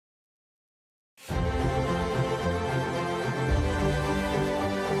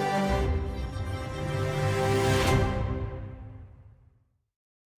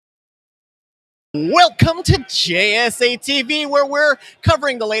Welcome to JSATV, where we're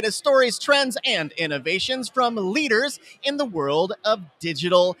covering the latest stories, trends, and innovations from leaders in the world of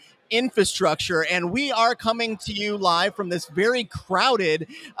digital infrastructure. And we are coming to you live from this very crowded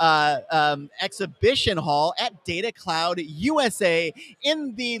exhibition hall at Datacloud USA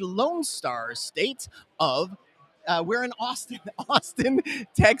in the Lone Star state of we're in Austin,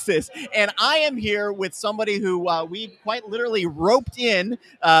 Texas, and I am here with somebody who we quite literally roped in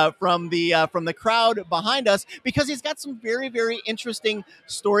from the crowd behind us because he's got some very, very interesting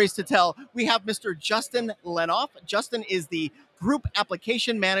stories to tell. We have Mr. Justin Lenoff. Justin is the Group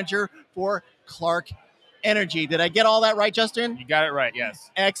Application Manager for Clarke Energy. Did I get all that right, Justin? You got it right.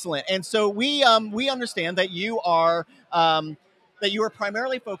 Yes. Excellent. And so we understand that you are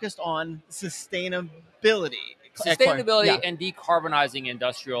primarily focused on sustainability. Sustainability and decarbonizing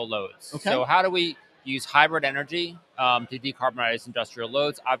industrial loads. Okay. So how do we use hybrid energy to decarbonize industrial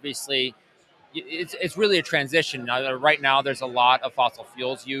loads? Obviously, it's really a transition. Right now, there's a lot of fossil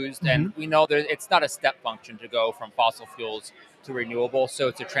fuels used, and we know that it's not a step function to go from fossil fuels to renewable. So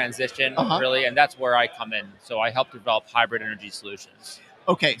it's a transition, really, and that's where I come in. So I help develop hybrid energy solutions.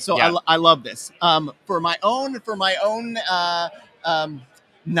 Okay, so yeah. I love this. For my own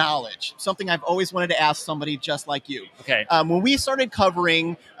knowledge, something I've always wanted to ask somebody just like you. Okay. When we started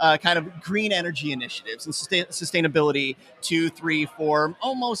covering kind of green energy initiatives and sustainability 2, 3, 4,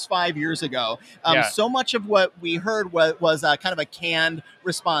 almost 5 years ago, so much of what we heard was kind of a canned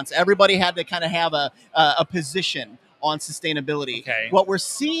response. Everybody had to kind of have a position on sustainability. Okay. What we're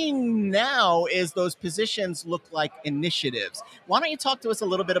seeing now is those positions look like initiatives. Why don't you talk to us a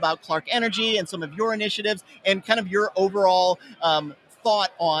little bit about Clarke Energy and some of your initiatives and kind of your overall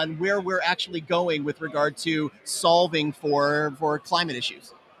thought on where we're actually going with regard to solving for climate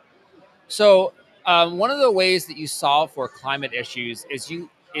issues? So one of the ways that you solve for climate issues is you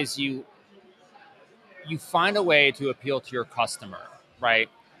find a way to appeal to your customer, right?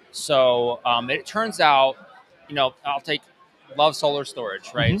 So it turns out, I'll love solar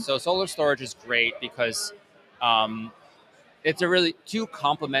storage, right? So solar storage is great because it's a really two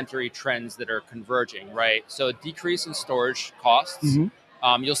complementary trends that are converging, right? So decrease in storage costs.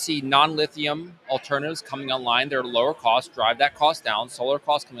 You'll see non-lithium alternatives coming online. They're lower cost, drive that cost down. Solar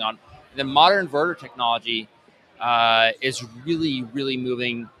costs coming on. And then modern inverter technology is really, really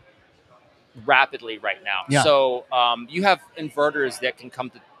moving rapidly right now. Yeah. So you have inverters that can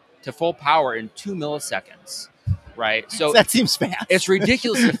come to full power in 2 milliseconds. Right. So that seems fast. It's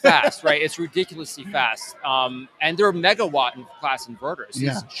ridiculously fast, right? It's ridiculously fast. And they're megawatt class inverters.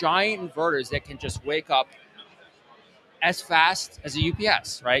 Yeah. These giant inverters that can just wake up as fast as a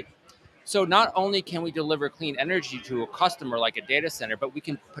UPS, right? So not only can we deliver clean energy to a customer like a data center, but we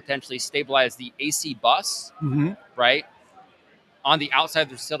can potentially stabilize the AC bus, right? On the outside of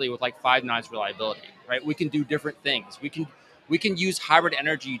the facility with like 5 nines reliability, right? We can do different things. We can use hybrid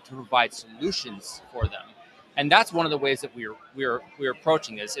energy to provide solutions for them. And that's one of the ways that we're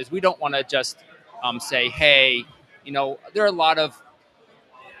approaching this is we don't want to just say, hey, there are a lot of,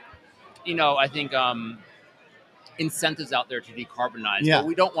 I think incentives out there to decarbonize, but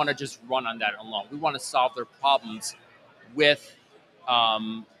we don't want to just run on that alone. We want to solve their problems with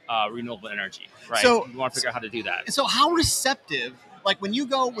renewable energy, right? So we want to figure out how to do that. So how receptive? Like when you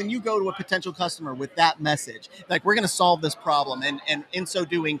go to a potential customer with that message, like we're going to solve this problem, and in so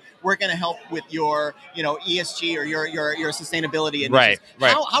doing, we're going to help with your ESG or your sustainability initiatives.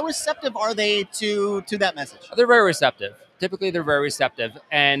 Right. How receptive are they to that message? They're very receptive. Typically, they're very receptive,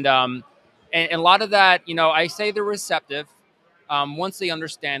 and a lot of that, I say they're receptive once they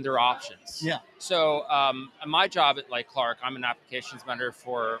understand their options. Yeah. So my job at Clarke, I'm an applications manager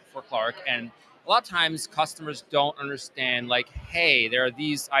for Clarke, and a lot of times customers don't understand, hey, there are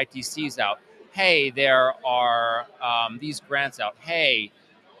these ITCs out. Hey, there are these grants out. Hey,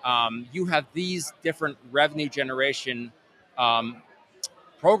 you have these different revenue generation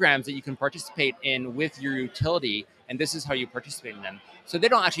programs that you can participate in with your utility, and this is how you participate in them. So they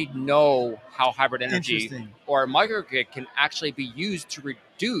don't actually know how hybrid energy or microgrid can actually be used to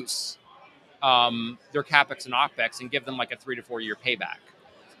reduce their CapEx and OpEx and give them like a 3 to 4 year payback.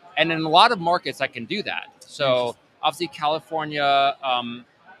 And in a lot of markets, I can do that. So obviously California,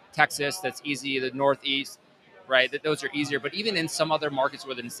 Texas, that's easy. The Northeast, right? Those are easier. But even in some other markets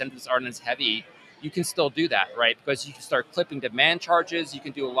where the incentives aren't as heavy, you can still do that, right? Because you can start clipping demand charges. You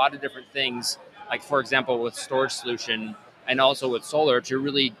can do a lot of different things, like, for example, with storage solution and also with solar to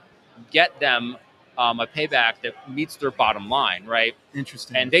really get them a payback that meets their bottom line, right?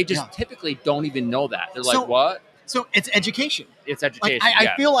 Interesting. And they just typically don't even know that. They're like, what? So it's education. It's Like education.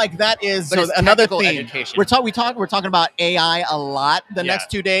 I feel like that is But it's another technical theme. education. We're talking about AI a lot the Yeah. next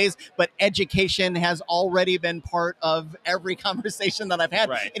 2 days, but education has already been part of every conversation that I've had.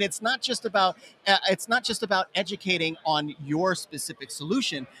 Right. And it's not just about educating on your specific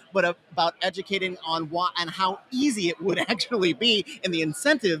solution, but about educating on what and how easy it would actually be, and the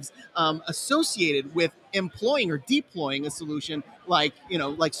incentives associated with employing or deploying a solution like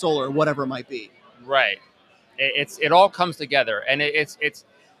like solar or whatever it might be. Right. It all comes together, and it's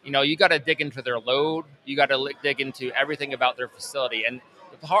you got to dig into their load. You got to dig into everything about their facility, and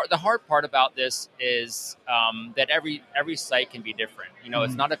the hard part about this is that every site can be different.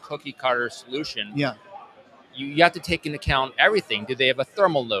 It's not a cookie cutter solution. Yeah. You have to take into account everything. Do they have a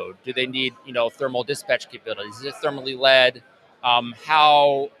thermal load? Do they need thermal dispatch capabilities? Is it thermally led?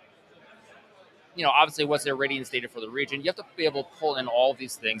 How obviously what's their radiance data for the region? You have to be able to pull in all of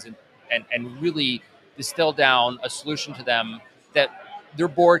these things and really distill down a solution to them that their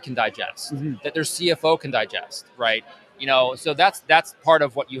board can digest, that their CFO can digest, right? So that's part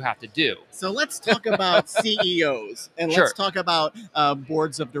of what you have to do. So let's talk about CEOs and Sure. let's talk about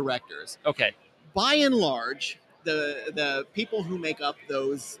boards of directors. Okay. By and large, the people who make up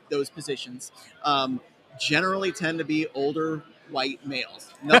those positions generally tend to be older white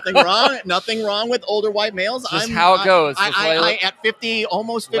males. Nothing wrong. Nothing wrong with older white males. Just how it goes. I at 50,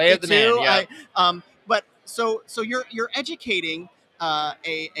 almost 52. Man, yeah. But so you're educating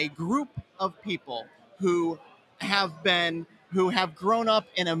a group of people who have grown up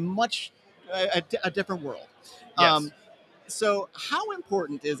in a much a different world. Yes. So how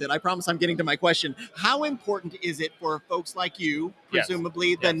important is it? I promise I'm getting to my question. How important is it for folks like you,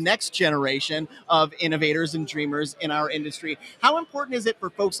 presumably the next generation of innovators and dreamers in our industry? How important is it for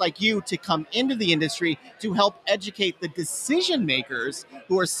folks like you to come into the industry to help educate the decision makers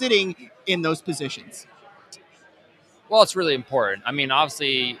who are sitting in those positions? Well, it's really important. I mean,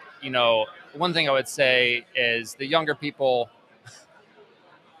 obviously, one thing I would say is the younger people,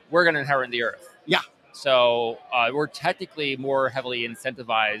 we're going to inherit the earth. Yeah. So we're technically more heavily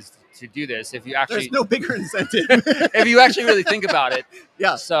incentivized to do this. If you actually, there's no bigger incentive. If you actually really think about it.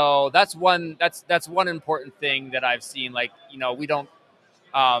 Yeah. So that's one important thing that I've seen. Like, we don't.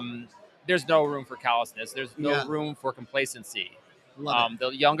 There's no room for callousness. There's no room for complacency.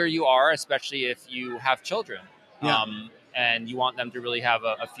 The younger you are, especially if you have children, and you want them to really have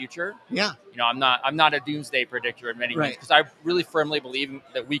a future. Yeah. I'm not a doomsday predictor in many ways, because I really firmly believe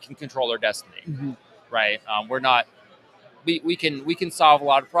that we can control our destiny. Right. We're not. We can solve a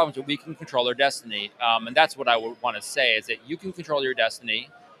lot of problems, but we can control our destiny. And that's what I would want to say, is that you can control your destiny.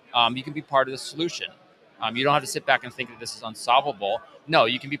 You can be part of the solution. You don't have to sit back and think that this is unsolvable. No,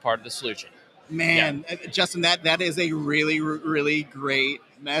 you can be part of the solution. Man, Justin, that is a really, really great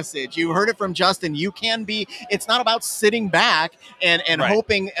message. You heard it from Justin. You can be. It's not about sitting back and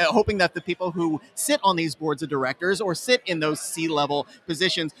hoping that the people who sit on these boards of directors or sit in those C-level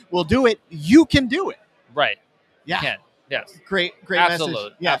positions will do it. You can do it. Right. Yeah. You can. Yes. Great Absolutely.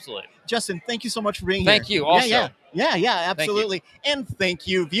 message. Yeah. Absolutely. Justin, thank you so much for being here. Thank you. Also. Yeah, absolutely. And thank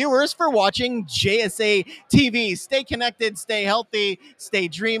you, viewers, for watching JSA TV. Stay connected, stay healthy, stay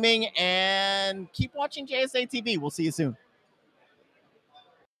dreaming, and keep watching JSA TV. We'll see you soon.